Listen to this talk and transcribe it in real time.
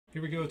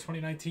Here we go,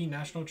 2019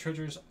 National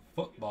Treasures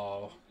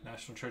Football.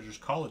 National Treasures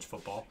College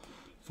Football.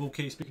 Full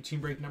case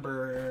team break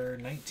number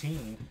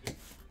 19.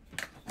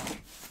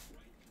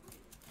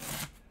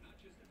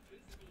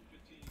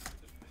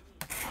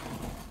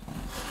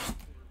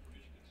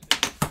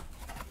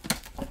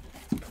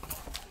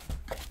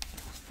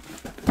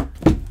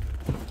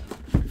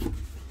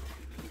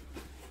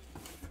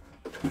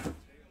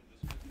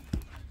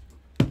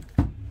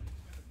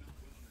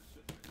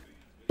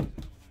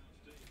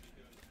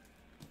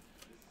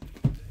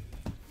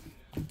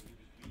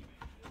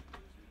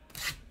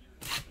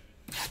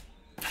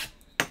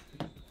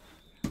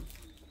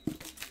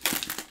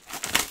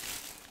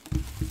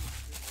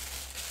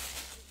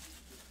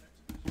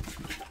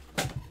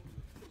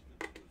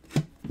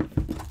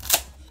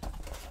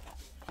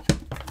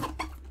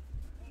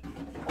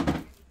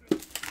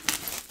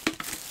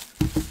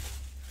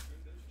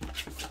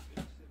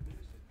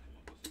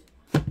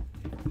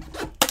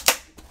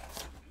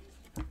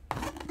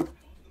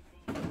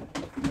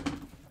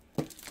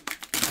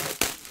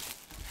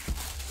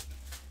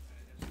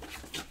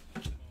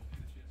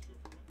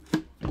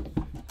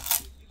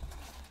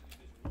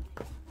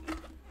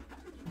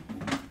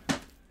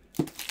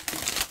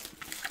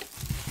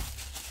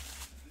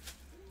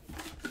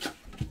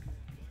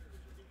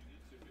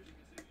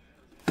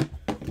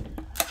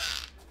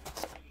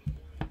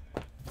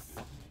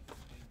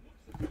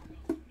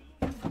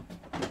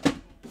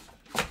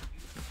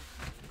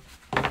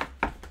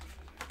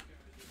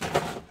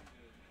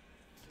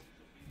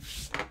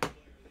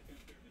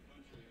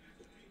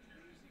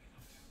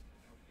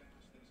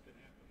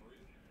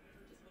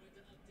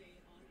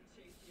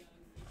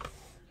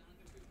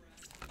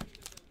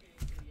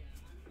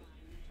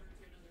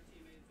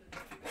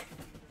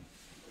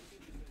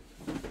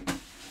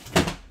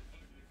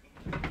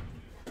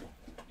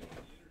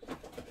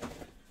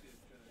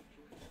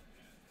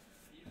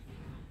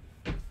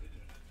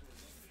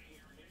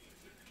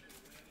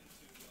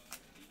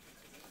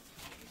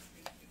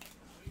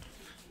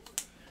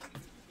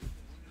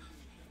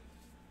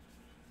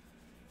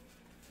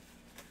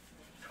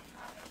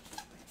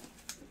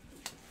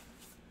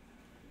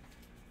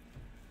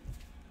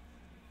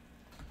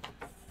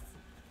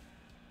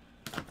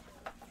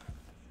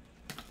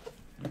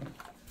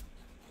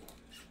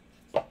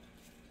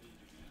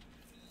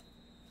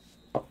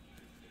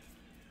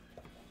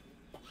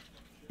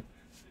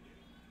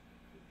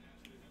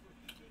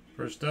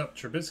 First up,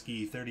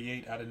 Trubisky,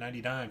 38 out of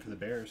 99 for the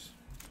Bears.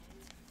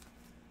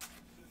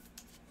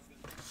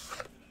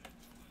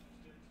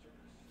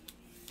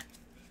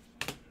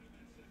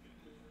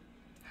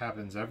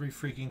 Happens every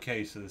freaking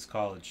case of this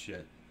college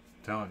shit.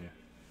 I'm telling you.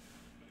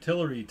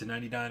 Tillery to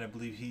 99, I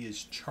believe he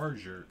is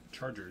Chargers.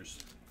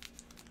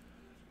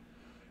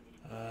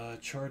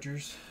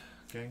 Chargers,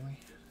 Gangley.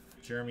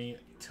 Jeremy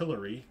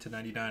Tillery to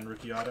 99,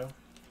 rookie auto.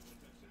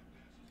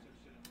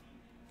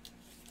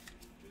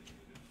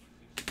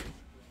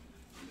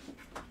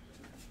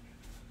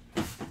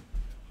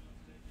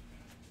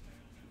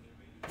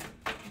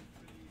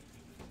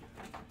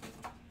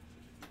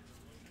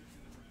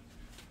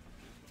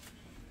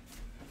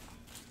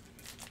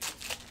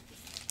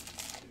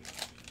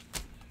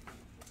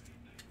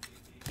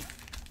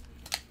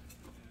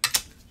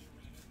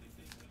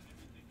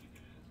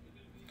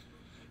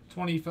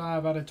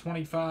 $25 out of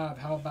 25.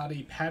 How about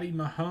a Patty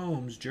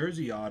Mahomes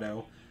jersey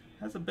auto?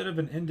 Has a bit of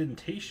an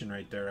indentation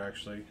right there,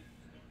 actually.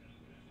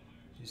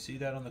 You see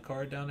that on the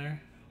card down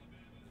there?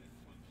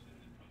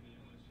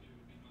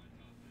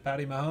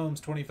 Patty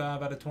Mahomes,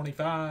 25 out of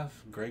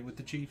 25. Great with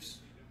the Chiefs.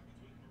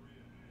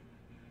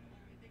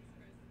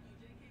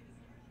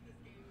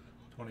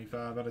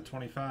 25 out of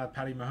 25.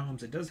 Patty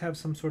Mahomes. It does have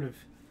some sort of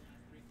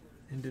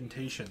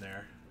indentation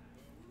there.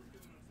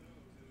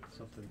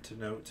 Something to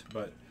note,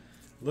 but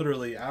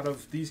literally, out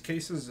of these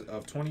cases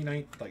of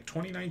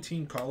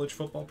 2019 college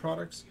football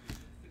products,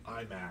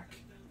 iMac,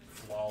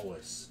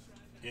 flawless,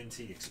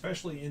 NT,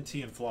 especially NT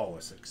and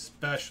flawless,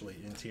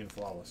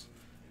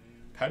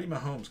 Patty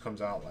Mahomes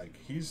comes out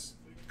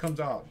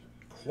comes out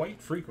quite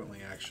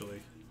frequently,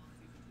 actually.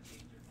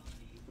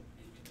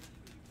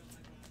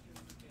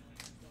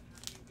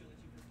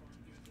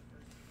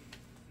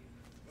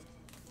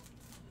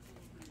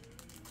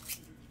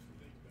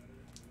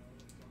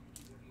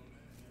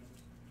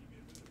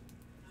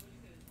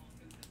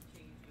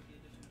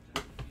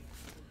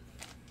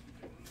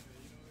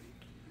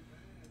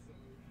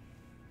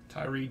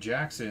 Tyree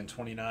Jackson,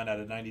 29 out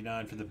of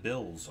 99 for the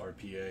Bills,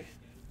 RPA.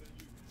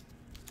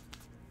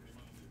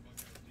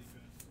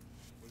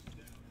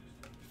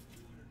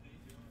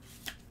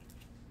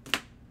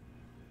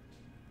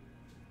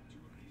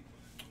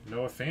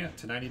 Noah Fant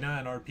to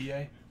 99,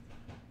 RPA.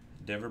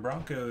 Denver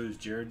Broncos,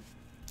 Jared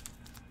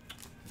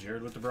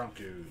with the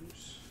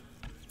Broncos.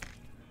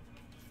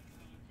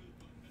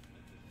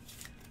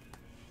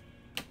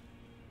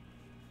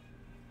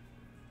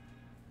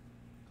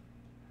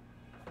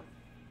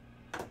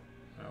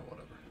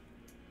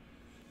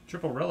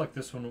 Triple relic,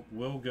 this one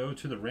will go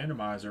to the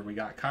randomizer. We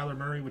got Kyler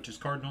Murray, which is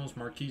Cardinals,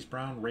 Marquise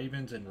Brown,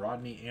 Ravens, and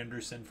Rodney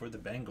Anderson for the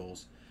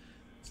Bengals.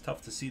 It's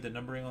tough to see the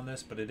numbering on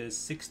this, but it is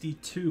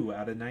 62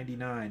 out of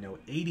 99. No,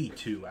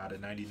 82 out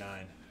of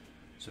 99.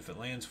 So if it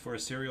lands for a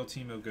serial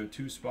team, it'll go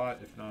 2 spot.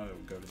 If not, it'll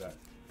go to that,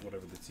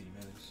 whatever the team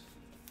is.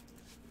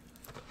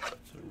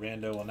 So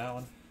rando on that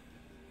one.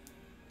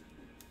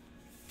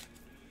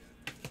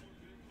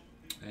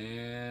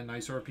 And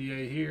nice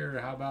RPA here.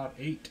 How about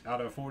 8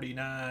 out of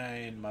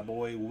 49? My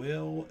boy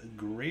Will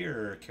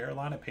Greer,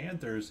 Carolina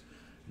Panthers.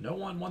 No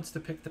one wants to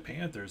pick the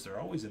Panthers. They're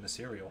always in the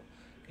serial.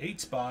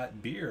 8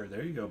 spot, Beer.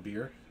 There you go,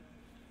 Beer.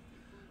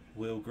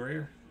 Will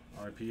Greer,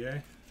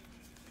 RPA.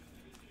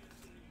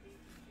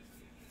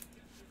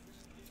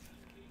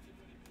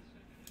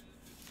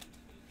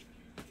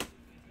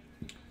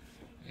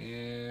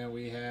 And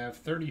we have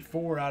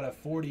 34 out of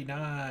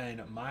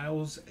 49.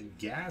 Myles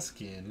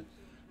Gaskin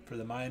for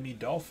the Miami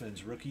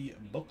Dolphins. Rookie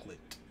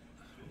booklet.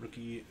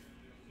 Rookie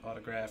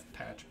autograph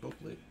patch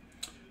booklet.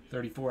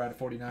 34 out of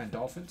 49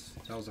 Dolphins.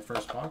 That was the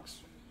first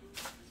box.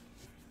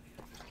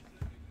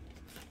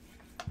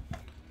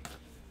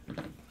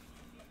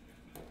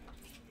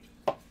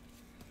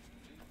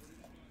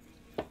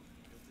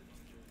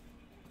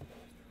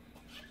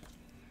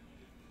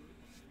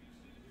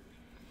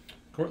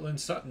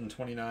 Cortland Sutton,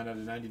 29 out of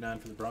 99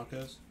 for the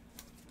Broncos.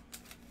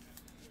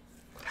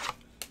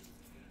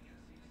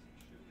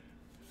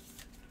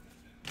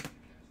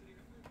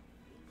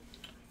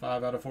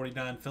 Five out of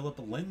 49, Philip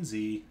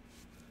Lindsay,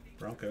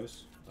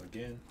 Broncos,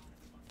 again.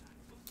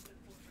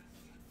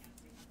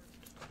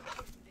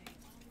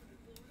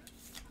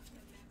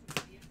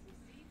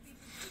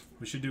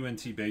 We should do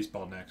NT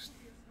Baseball next.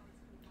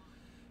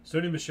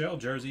 Sony Michel,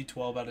 jersey,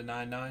 12 out of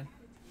 99.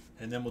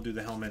 And then we'll do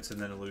the helmets and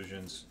then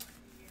illusions.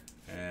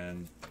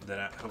 And then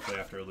hopefully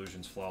after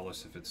illusions,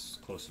 flawless if it's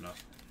close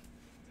enough.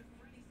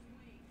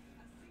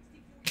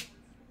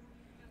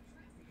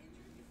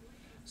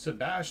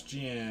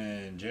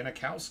 Sebastian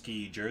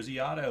Janikowski, jersey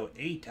auto,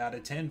 8 out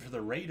of 10 for the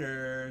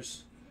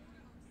Raiders.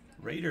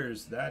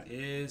 Raiders, that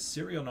is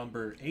serial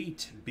number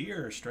 8.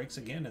 Beer strikes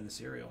again in the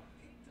serial.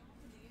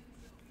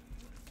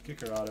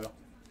 Kicker auto.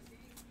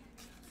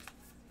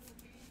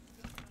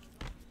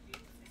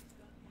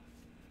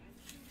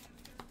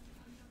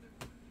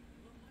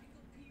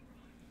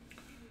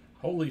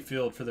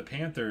 Holyfield for the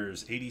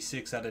Panthers,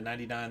 86 out of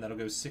 99. That'll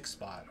go 6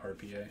 spot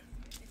RPA.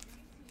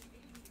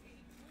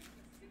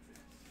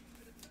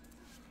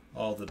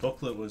 Oh, the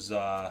booklet was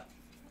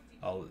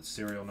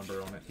serial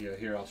number on it. Yeah,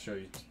 here I'll show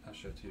you. I'll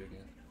show it to you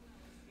again.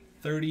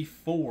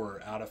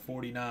 34 out of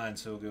 49,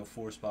 so it'll go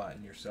 4 spot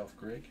in yourself,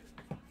 Greg.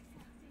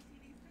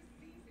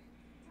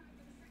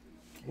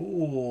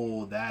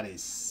 Oh, that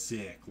is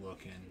sick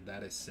looking.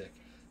 That is sick.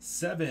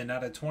 7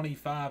 out of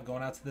 25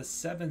 going out to the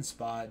 7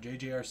 spot.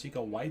 JJ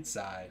Arcega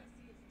Whiteside.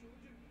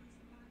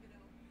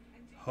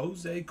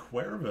 Jose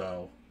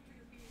Cuervo.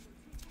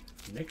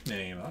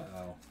 Nickname.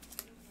 Uh-oh.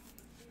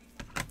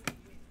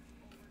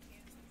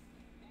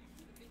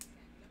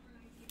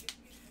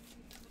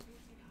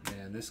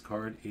 Man, this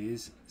card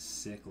is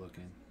sick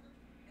looking.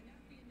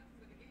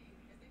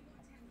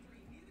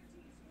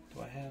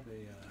 Do I have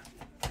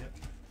a... Yep.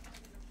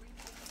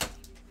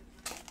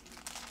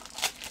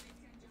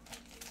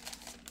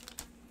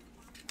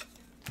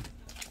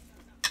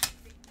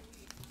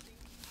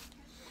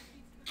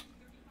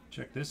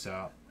 Check this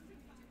out.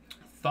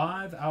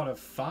 5 out of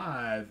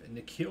 5.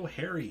 N'Keal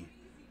Harry.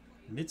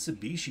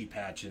 Mitsubishi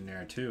patch in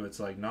there too. It's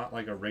like not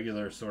like a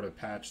regular sort of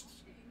patch.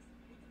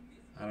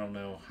 I don't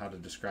know how to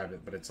describe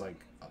it, but it's like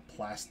a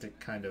plastic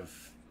kind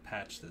of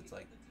patch that's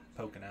like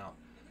poking out.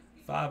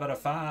 5 out of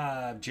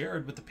 5.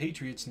 Jared with the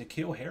Patriots.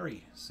 N'Keal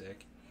Harry.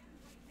 Sick.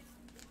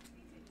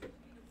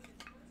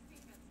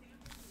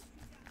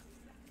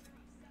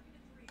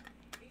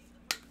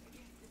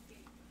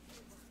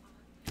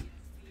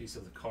 Piece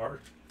of the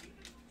card.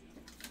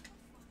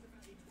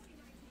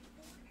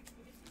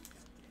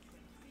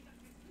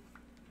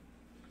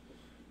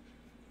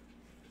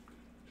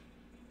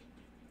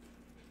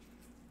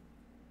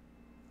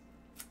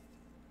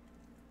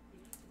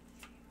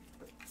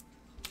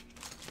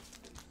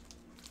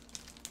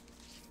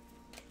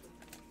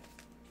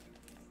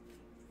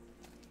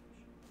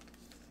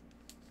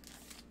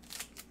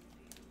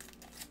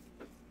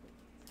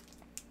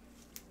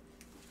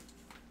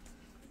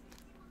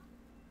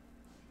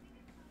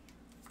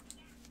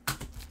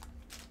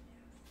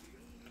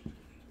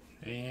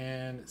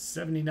 And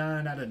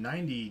 79 out of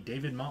 90,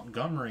 David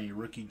Montgomery,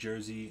 rookie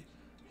jersey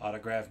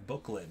autograph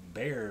booklet.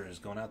 Bears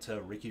going out to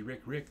Rick.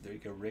 There you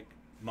go, Rick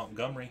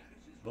Montgomery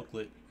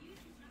booklet.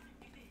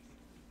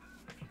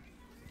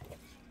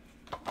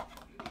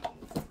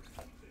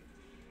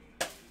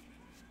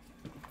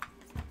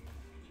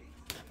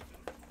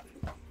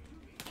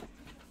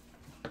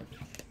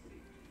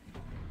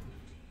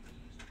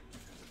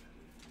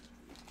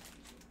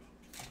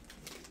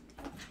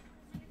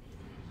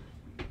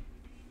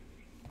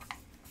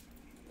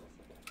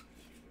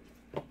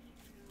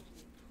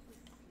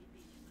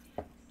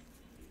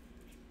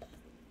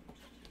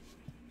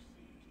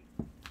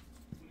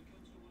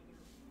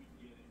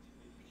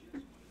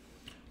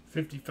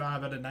 $55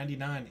 out of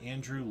 99,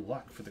 Andrew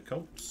Luck for the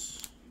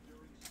Colts.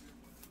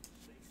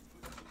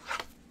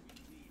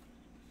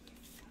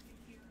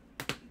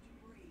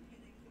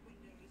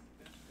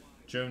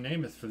 Joe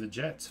Namath for the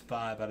Jets,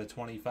 5 out of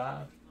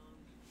 25.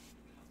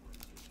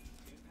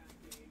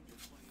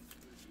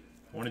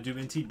 Want to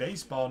do NT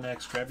Baseball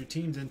next. Grab your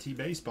teams, NT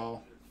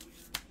Baseball.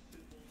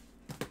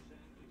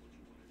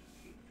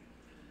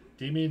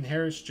 Damian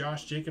Harris,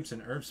 Josh Jacobs,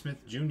 and Irv Smith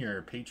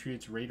Jr.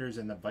 Patriots, Raiders,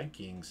 and the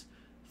Vikings.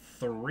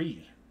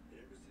 3.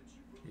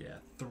 Yeah,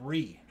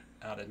 3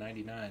 out of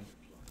 99.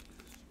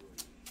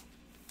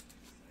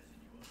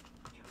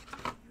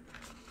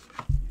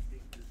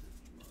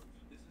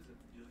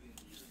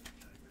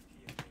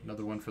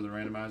 Another one for the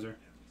randomizer.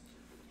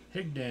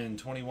 Higdon,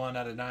 21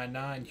 out of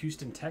 99.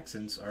 Houston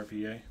Texans,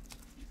 RPA.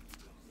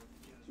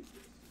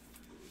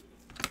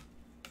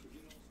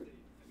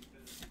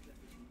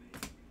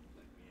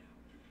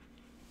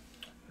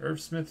 Irv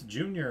Smith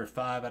Jr.,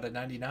 5 out of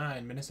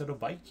 99. Minnesota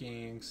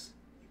Vikings.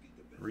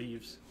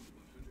 Reeves.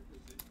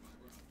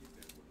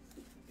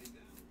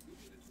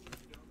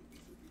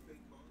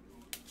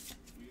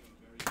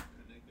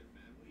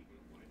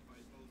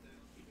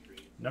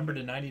 Number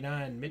to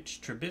 99,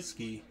 Mitch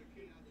Trubisky.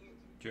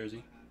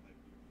 Jersey.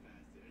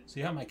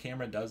 See how my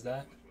camera does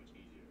that?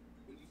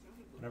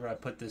 Whenever I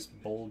put this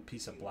bold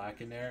piece of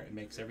black in there, it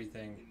makes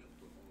everything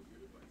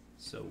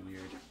so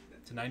weird.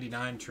 To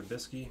 99,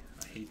 Trubisky.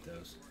 I hate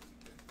those.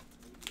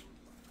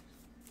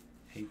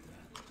 Hate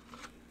that.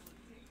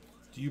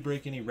 Do you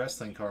break any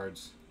wrestling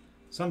cards?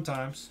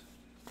 Sometimes.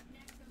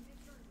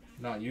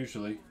 Not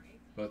usually,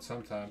 but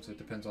sometimes. It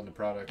depends on the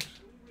product.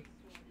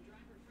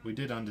 We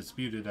did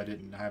Undisputed.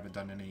 I haven't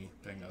done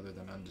anything other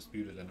than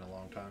Undisputed in a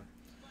long time.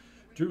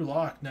 Drew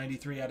Lock,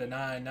 93 out of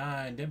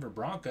 99. Denver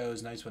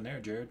Broncos. Nice one there,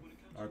 Jared.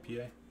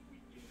 RPA.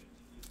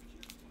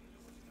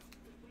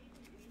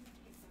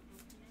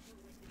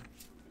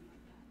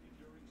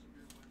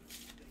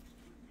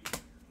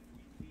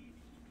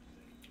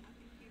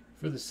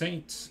 For the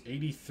Saints,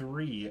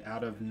 83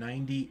 out of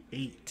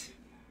 98.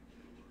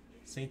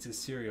 Saints is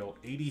serial.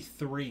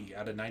 83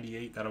 out of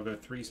 98. That'll go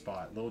 3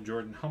 spot. Lil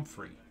Jordan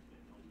Humphrey.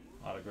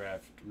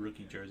 Autographed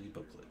rookie jersey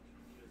booklet.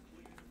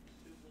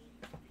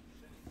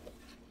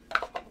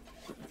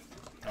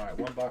 All right,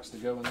 1 box to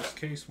go in this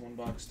case. 1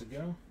 box to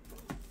go.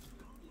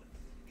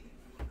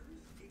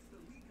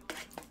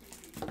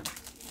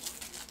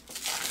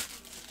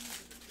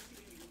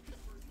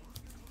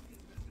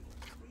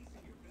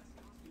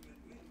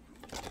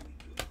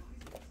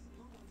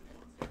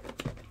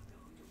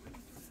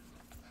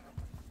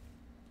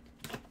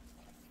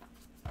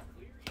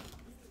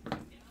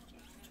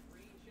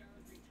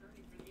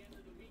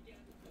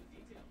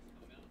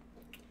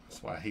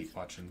 That's why I hate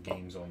watching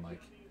games on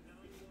like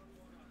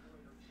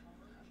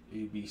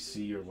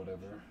ABC or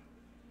whatever.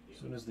 As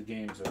soon as the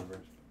game's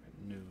over,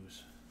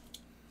 news.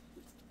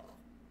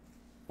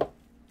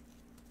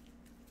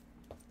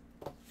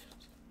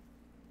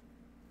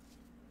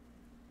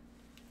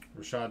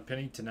 Rashad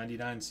Penny to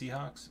 99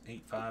 Seahawks,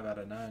 8-5 out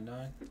of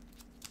 99.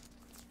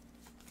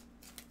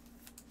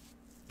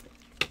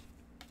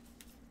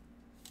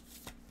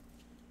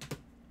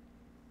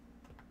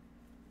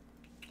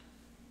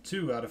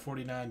 Two out of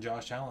 49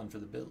 Josh Allen for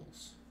the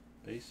Bills.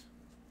 Base.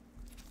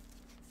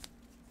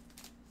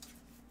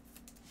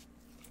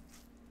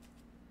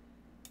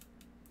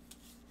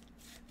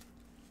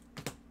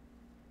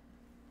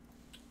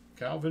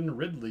 Calvin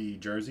Ridley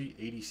jersey,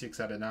 86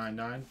 out of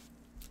 99.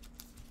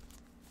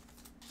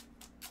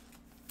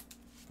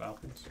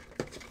 Falcons.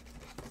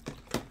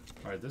 All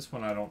right, this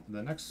one I don't.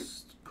 The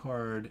next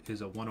card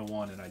is a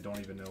 101, and I don't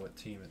even know what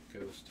team it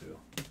goes to.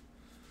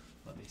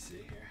 Let me see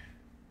here.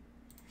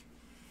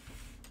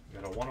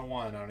 Got a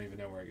 101. I don't even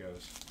know where it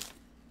goes.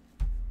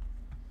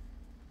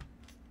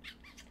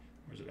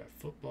 Where's it at?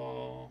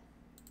 Football.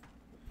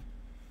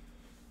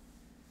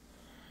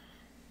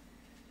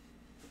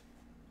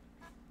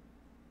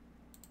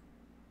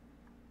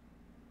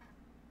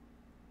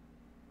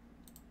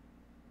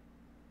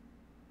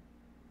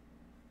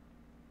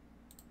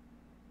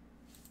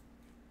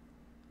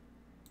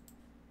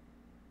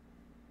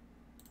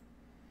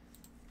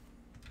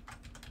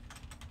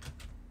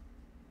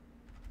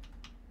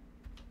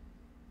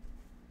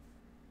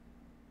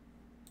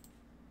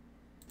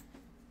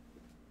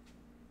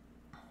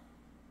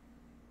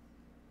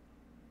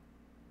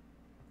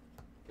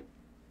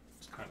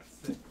 Kind of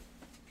thick.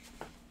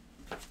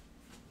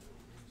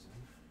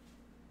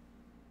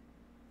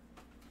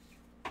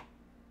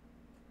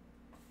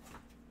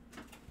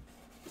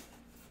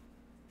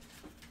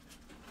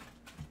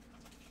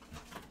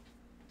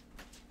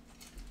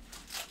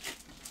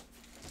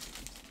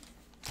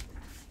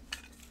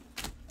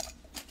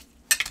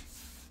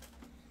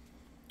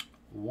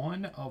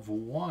 One of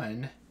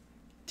one,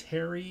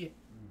 Terry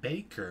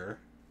Baker.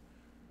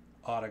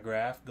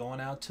 Autograph going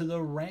out to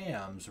the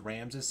Rams.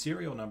 Rams'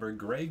 serial number,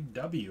 Greg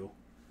W.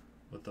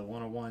 With the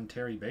 101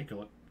 Terry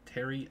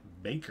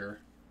Baker.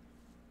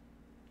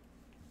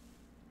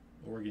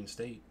 Oregon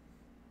State.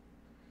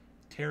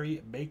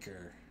 Terry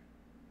Baker.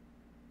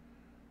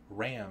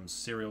 Rams'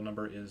 serial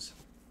number is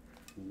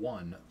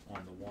 1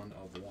 on the 1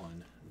 of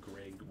 1.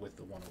 Greg with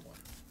the 101.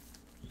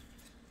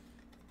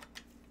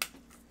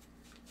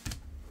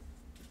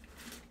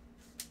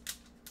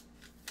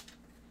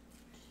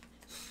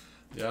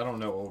 Yeah, I don't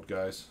know, old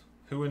guys.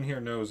 Who in here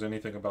knows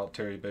anything about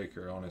Terry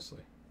Baker,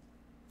 honestly?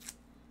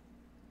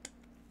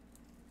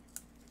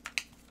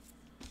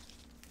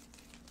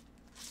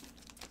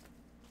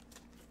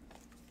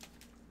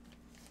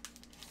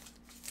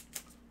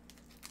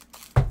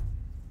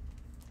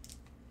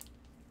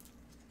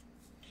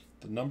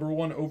 The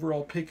 #1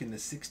 overall pick in the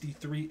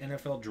 '63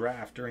 NFL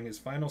Draft during his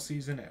final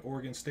season at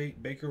Oregon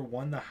State, Baker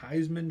won the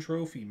Heisman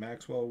Trophy,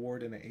 Maxwell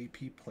Award, and an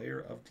AP Player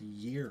of the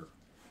Year.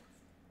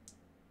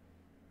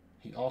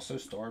 He also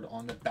starred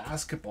on the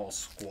basketball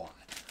squad.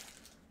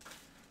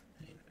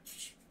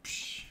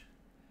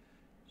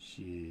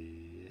 Shit.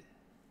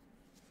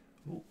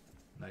 Ooh,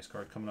 nice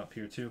card coming up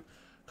here, too.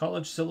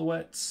 College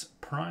Silhouettes,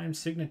 Prime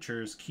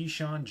Signatures,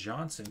 Keyshawn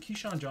Johnson.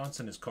 Keyshawn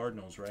Johnson is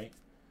Cardinals, right?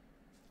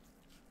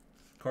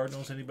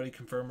 Cardinals, anybody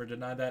confirm or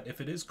deny that?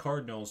 If it is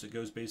Cardinals, it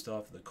goes based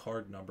off of the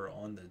card number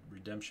on the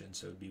redemption,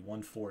 so it would be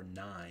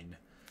 149.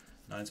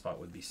 9 spot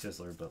would be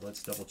Sizzler, but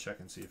let's double check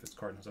and see if it's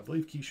Cardinals. I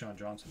believe Keyshawn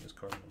Johnson is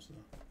Cardinals,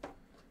 though.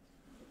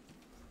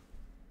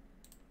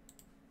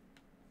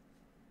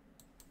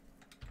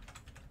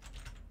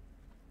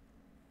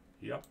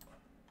 Yep.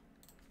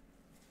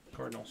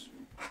 Cardinals.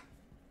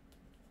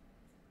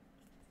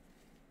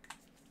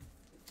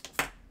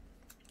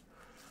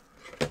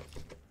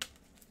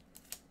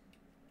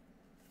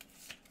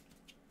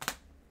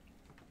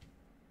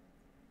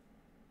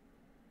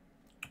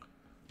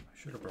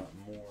 Should have brought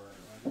more.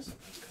 I guess I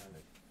was kind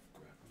of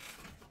grabbing.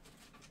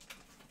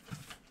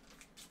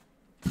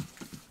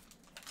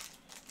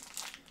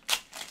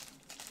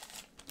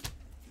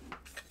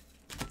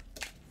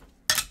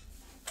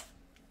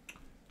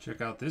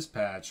 Check out this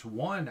patch.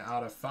 1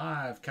 out of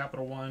 5.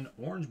 Capital One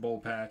Orange Bowl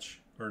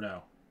patch. Or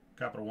no.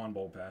 Capital One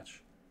Bowl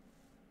patch.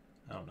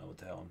 I don't know what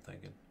the hell I'm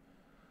thinking.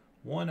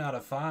 1 out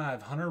of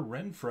 5. Hunter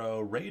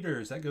Renfrow.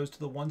 Raiders. That goes to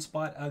the 1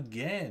 spot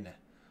again.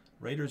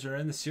 Raiders are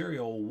in the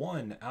serial.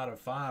 1 out of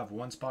 5.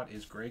 1 spot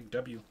is Greg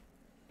W.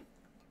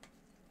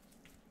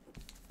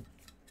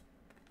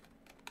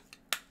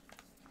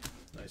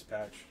 Nice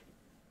patch.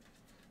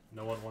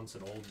 No one wants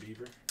an old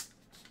beaver.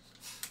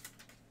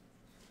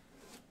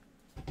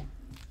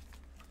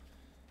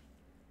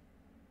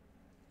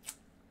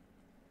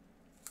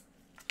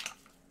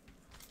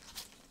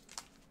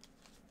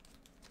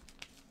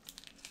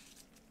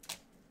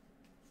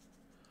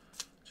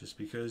 Just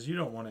because you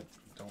don't want it,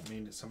 don't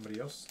mean that somebody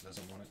else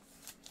doesn't want it.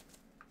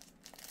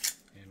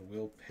 And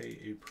will pay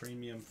a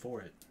premium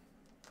for it.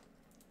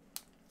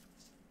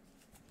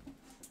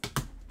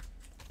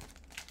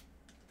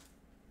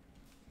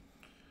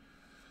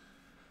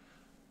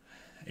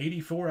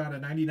 '84 out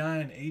of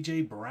 99,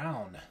 A.J.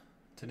 Brown.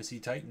 Tennessee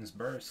Titans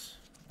burst.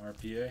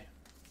 RPA.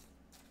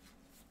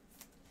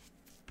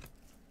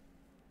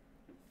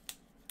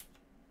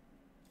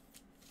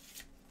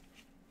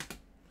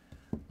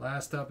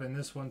 Last up in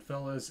this one,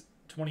 fellas,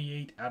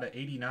 28 out of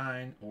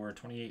 89, or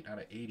 28 out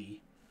of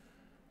 80.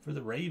 For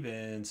the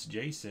Ravens,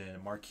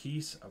 Jason,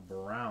 Marquise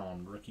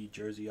Brown, rookie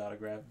jersey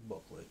autograph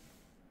booklet.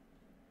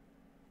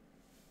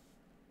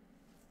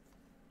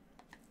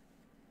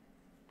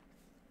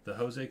 The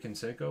Jose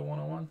Canseco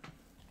 101.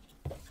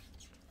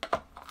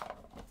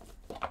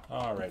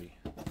 Alrighty.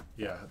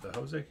 Yeah, the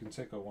Jose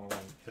Canseco 101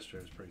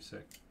 yesterday was pretty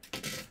sick.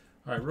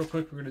 Alright, real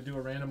quick, we're going to do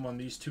a random on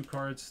these 2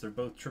 cards. They're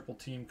both triple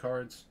team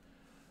cards.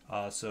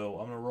 So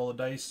I'm going to roll a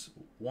dice.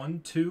 1,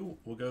 2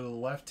 will go to the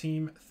left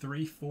team.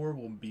 3, 4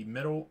 will be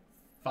middle.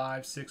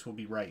 5, 6 will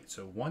be right.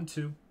 So 1,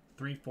 2,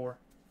 3, 4,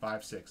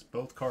 5, 6.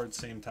 Both cards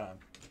same time.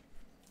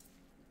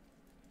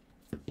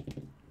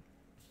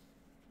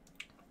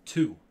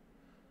 2.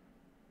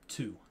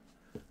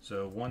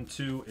 So 1,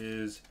 2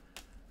 is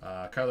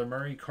Kyler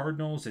Murray,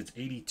 Cardinals. It's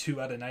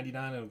 82 out of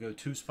 99. It'll go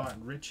 2 spot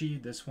Richie.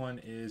 This one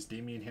is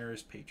Damian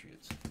Harris,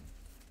 Patriots.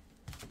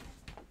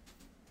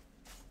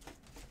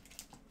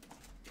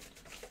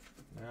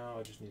 Now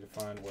I just need to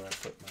find where I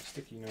put my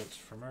sticky notes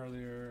from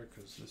earlier,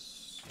 because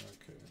this,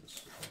 okay,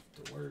 this will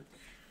have to work.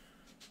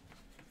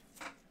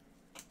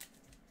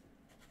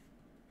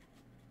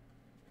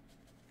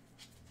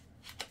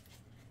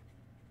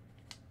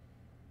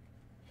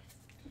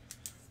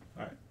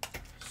 Alright,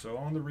 so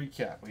on the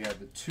recap, we have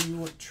the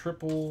 2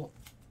 triple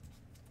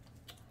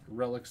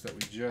relics that we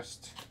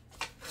just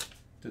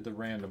did the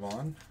random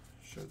on.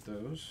 Showed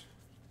those.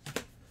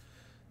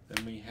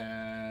 Then we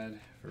had,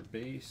 for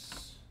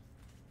base,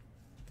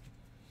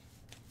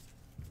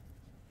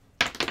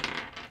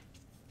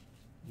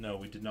 no,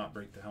 we did not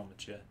break the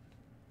helmets yet.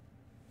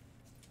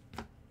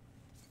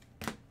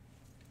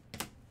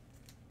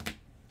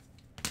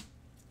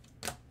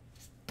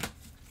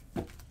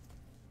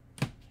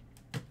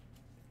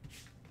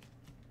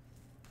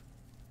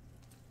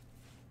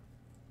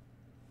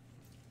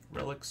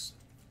 Relics.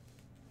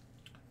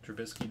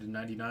 Trubisky to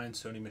 99,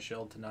 Sony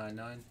Michel to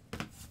 99.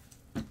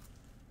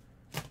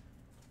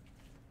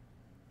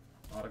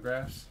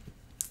 Autographs.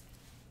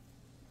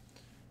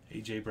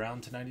 A.J. Brown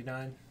to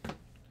 99.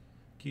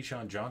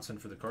 Keyshawn Johnson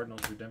for the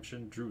Cardinals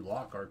redemption. Drew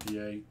Lock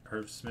RPA.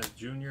 Herb Smith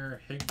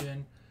Jr.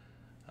 Higdon.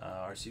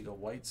 Arcega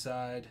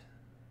Whiteside.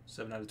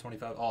 7 out of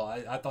 25. Oh,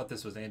 I thought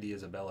this was Andy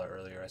Isabella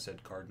earlier. I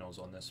said Cardinals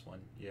on this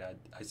one. Yeah,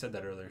 I said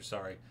that earlier.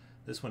 Sorry.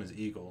 This one is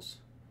Eagles.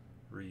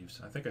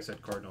 Reeves. I think I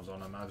said Cardinals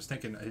on him. I was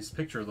thinking his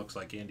picture looks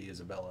like Andy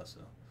Isabella. So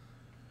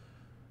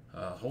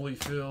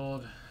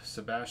Holyfield,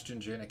 Sebastian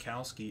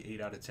Janikowski,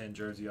 8 out of 10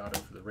 jersey auto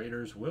for the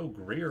Raiders. Will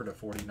Greer to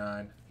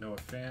 49. Noah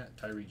Fant,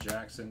 Tyree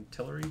Jackson,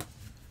 Tillery.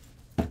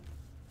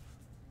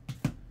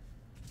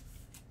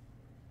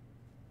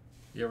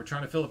 Yeah, we're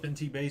trying to fill up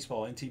NT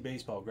Baseball. NT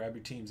Baseball. Grab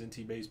your teams.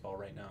 NT Baseball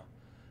right now.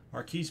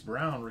 Marquise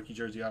Brown, rookie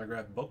jersey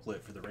autograph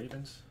booklet for the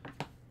Ravens.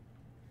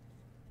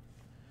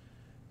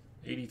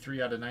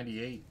 83 out of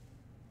 98.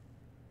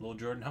 Lil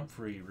Jordan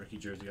Humphrey, rookie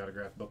jersey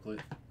autograph booklet.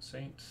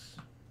 Saints.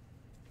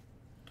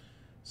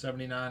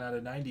 79 out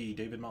of 90.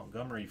 David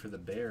Montgomery for the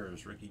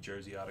Bears, rookie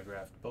jersey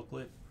autographed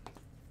booklet.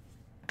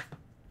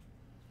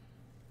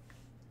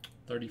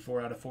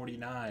 34 out of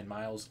 49.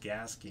 Myles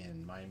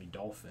Gaskin, Miami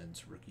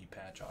Dolphins, rookie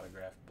patch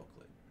autograph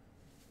booklet.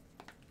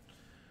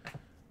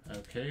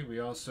 Okay, we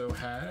also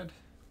had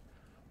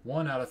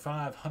 1 out of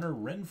 5. Hunter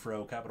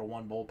Renfrow, Capital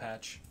One Bowl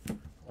patch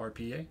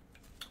RPA.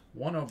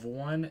 1 of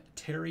 1.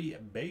 Terry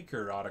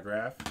Baker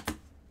autograph.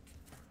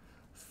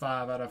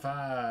 5 out of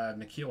 5.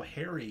 N'Keal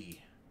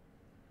Harry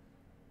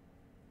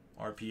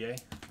RPA.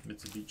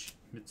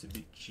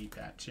 Mitsubishi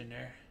patch in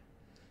there.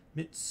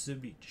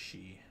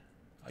 Mitsubishi.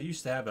 I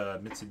used to have a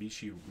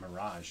Mitsubishi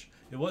Mirage.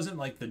 It wasn't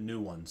like the new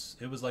ones.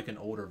 It was like an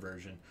older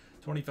version.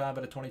 25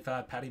 out of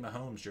 25. Patty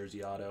Mahomes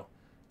jersey auto.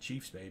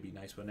 Chiefs, baby.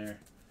 Nice one there.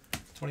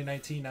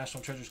 2019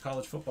 National Treasures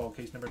College Football,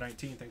 case number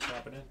 19. Thanks for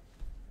hopping in.